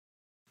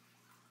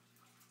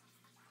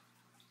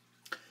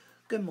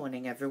Good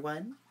morning,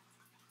 everyone.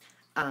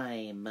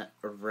 I'm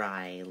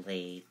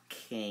Riley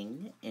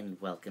King, and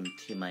welcome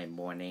to my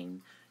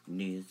morning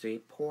news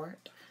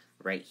report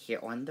right here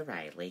on the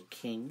Riley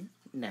King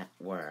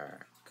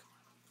Network.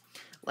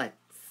 Let's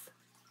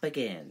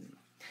begin.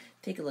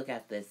 Take a look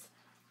at this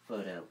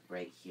photo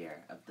right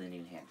here of the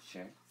New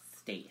Hampshire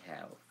State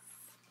House.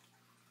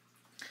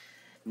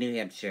 New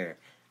Hampshire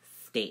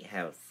State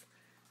House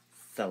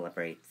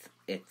celebrates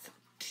its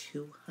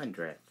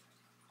 200th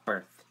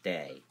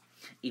birthday.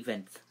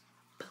 Events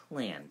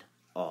planned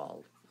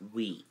all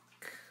week.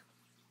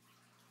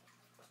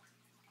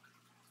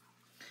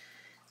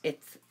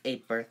 It's a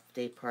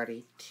birthday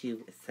party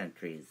 2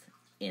 centuries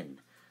in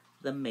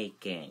the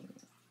making.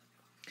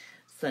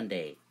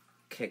 Sunday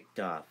kicked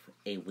off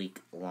a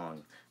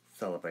week-long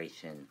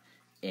celebration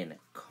in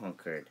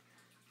Concord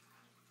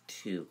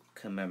to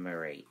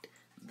commemorate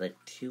the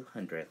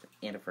 200th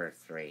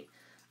anniversary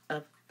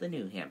of the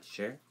New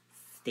Hampshire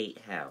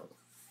State House.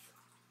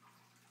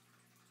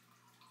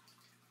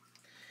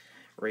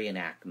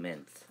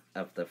 Reenactments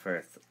of the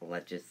first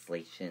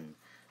legislation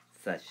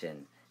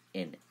session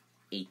in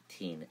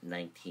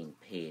 1819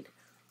 paid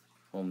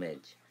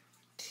homage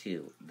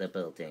to the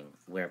building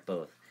where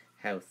both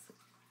House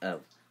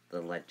of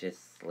the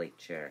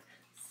Legislature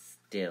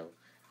still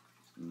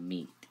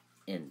meet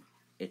in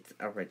its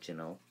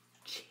original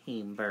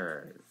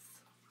chambers.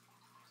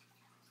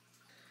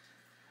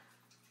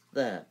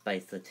 The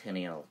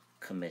Bicentennial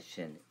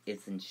Commission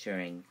is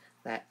ensuring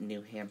that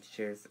New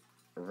Hampshire's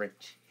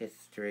rich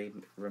history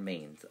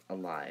remains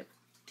alive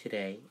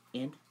today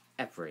and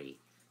every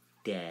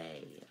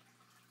day.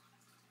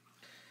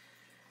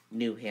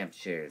 New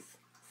Hampshire's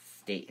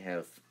State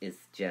House is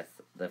just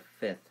the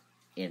 5th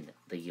in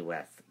the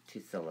U.S.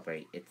 to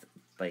celebrate its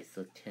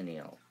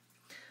bicentennial.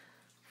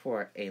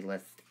 For a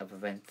list of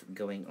events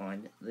going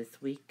on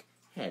this week,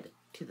 head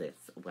to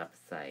this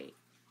website.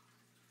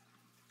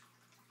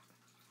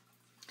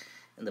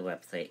 And the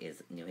website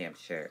is New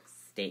Hampshire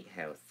State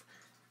House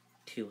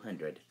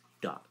 200.com.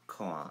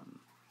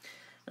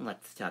 And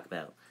let's talk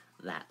about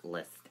that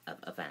list of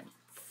events.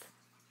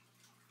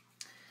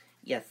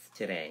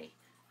 Yesterday,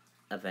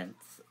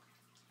 events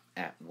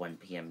at 1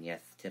 p.m.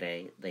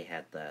 yesterday, they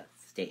had the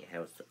State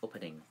House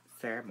opening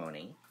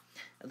ceremony.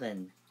 And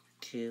then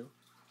 2,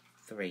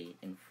 3,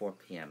 and 4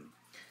 p.m.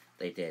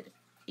 they did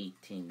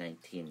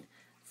 1819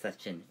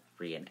 session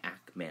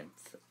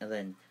reenactments. And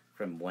then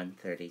from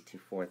 1:30 to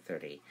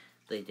 4:30,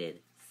 they did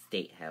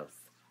State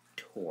House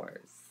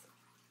tours.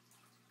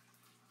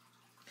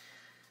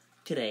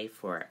 Today,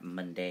 for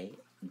Monday,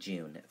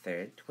 June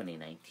 3rd,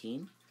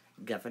 2019,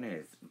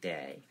 Governor's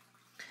Day.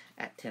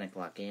 At 10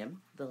 o'clock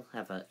a.m., they'll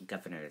have a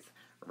Governor's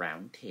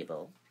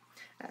Roundtable.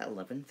 At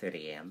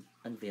 11:30 a.m.,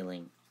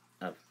 unveiling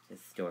of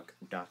historic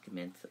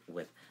documents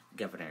with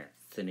Governor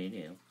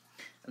Sununu.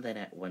 And then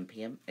at 1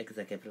 p.m.,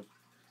 Executive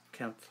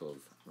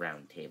Council's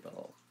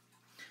Roundtable.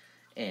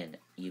 And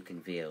you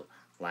can view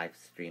live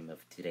stream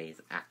of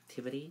today's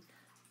activity,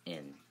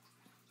 and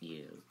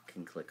you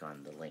can click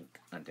on the link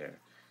under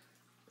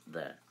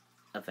the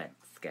event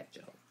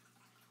schedule.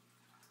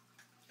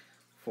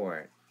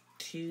 For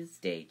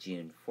Tuesday,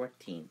 June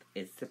 14th,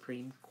 is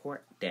Supreme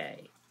Court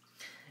Day.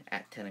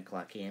 At 10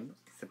 o'clock a.m.,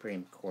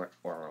 Supreme Court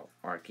oral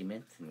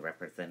arguments in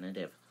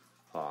Representative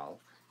Hall.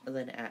 And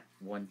then at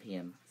 1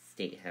 p.m.,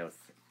 State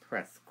House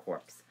Press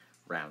Corps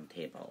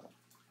Roundtable.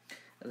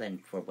 And then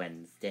for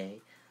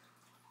Wednesday,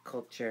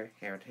 Culture,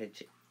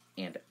 Heritage,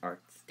 and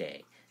Arts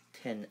Day.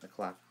 10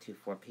 o'clock to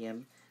 4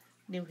 p.m.,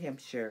 New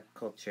Hampshire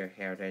Culture,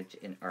 Heritage,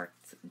 and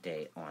Arts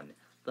Day on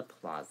the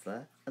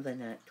Plaza. And then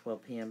at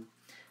 12 p.m.,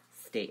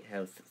 State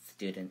House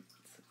Students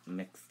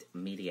Mixed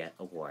Media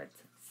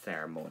Awards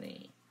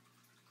Ceremony.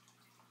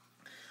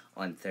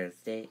 On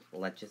Thursday,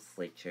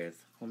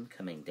 Legislature's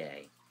Homecoming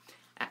Day.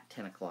 At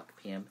 10 o'clock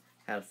p.m.,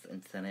 House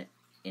and Senate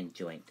in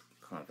joint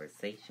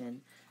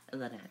conversation. And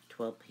then at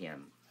 12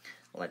 p.m.,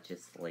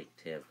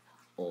 Legislative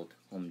Old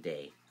Home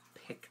Day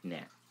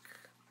Picnic.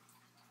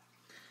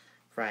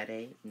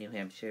 Friday, New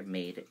Hampshire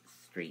Maid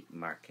Street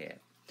Market.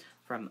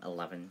 From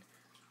 11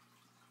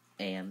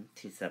 a.m.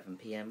 to 7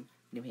 p.m.,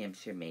 New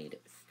Hampshire Maid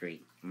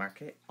Street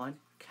Market on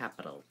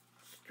Capitol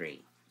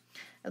Street.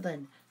 And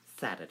then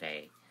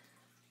Saturday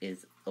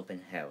is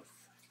Open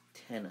House.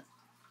 10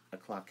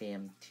 o'clock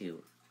a.m.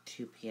 to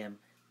 2 p.m.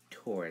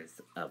 tours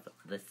of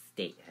the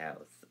State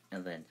House.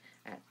 And then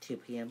at 2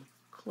 p.m.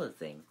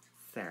 closing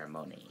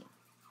ceremony.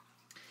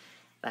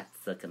 That's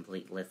the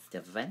complete list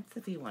of events.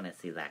 If you want to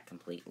see that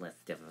complete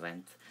list of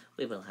events,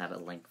 we will have a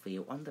link for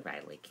you on the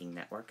Riley King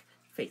Network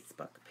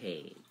Facebook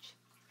page.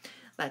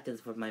 That is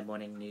for my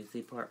morning news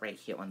report right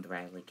here on the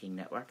Riley King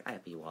Network. I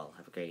hope you all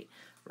have a great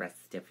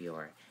rest of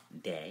your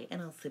day,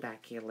 and I'll see you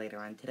back here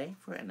later on today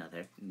for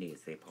another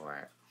news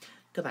report.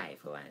 Goodbye,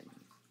 everyone.